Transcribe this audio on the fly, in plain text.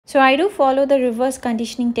So I do follow the reverse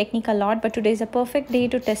conditioning technique a lot, but today is a perfect day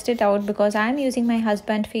to test it out because I'm using my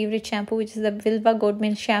husband's favorite shampoo, which is the Vilva Goat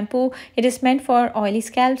Milk shampoo. It is meant for oily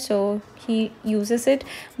scalp, so he uses it,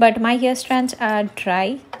 but my hair strands are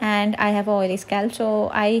dry and I have an oily scalp, so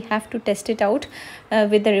I have to test it out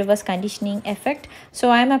with the reverse conditioning effect.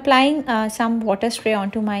 So I'm applying some water spray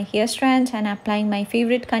onto my hair strands and applying my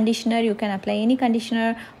favorite conditioner. You can apply any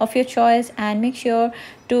conditioner of your choice and make sure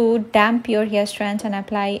to damp your hair strands and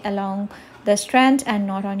apply along the strands and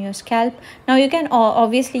not on your scalp. Now you can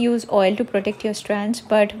obviously use oil to protect your strands,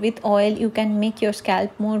 but with oil you can make your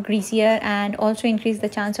scalp more greasier and also increase the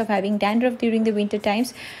chance of having dandruff during the winter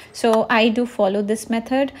times. So I do follow this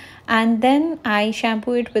method, and then I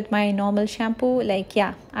shampoo it with my normal shampoo. Like,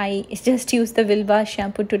 yeah, I just used the Vilva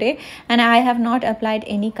shampoo today and I have not applied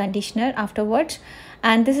any conditioner afterwards.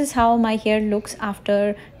 And this is how my hair looks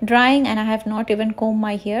after drying, and I have not even combed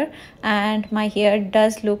my hair and my hair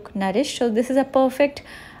does look nourished. So this is a perfect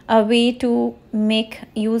way to make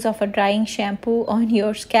use of a drying shampoo on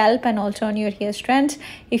your scalp and also on your hair strands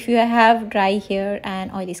if you have dry hair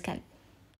and oily scalp.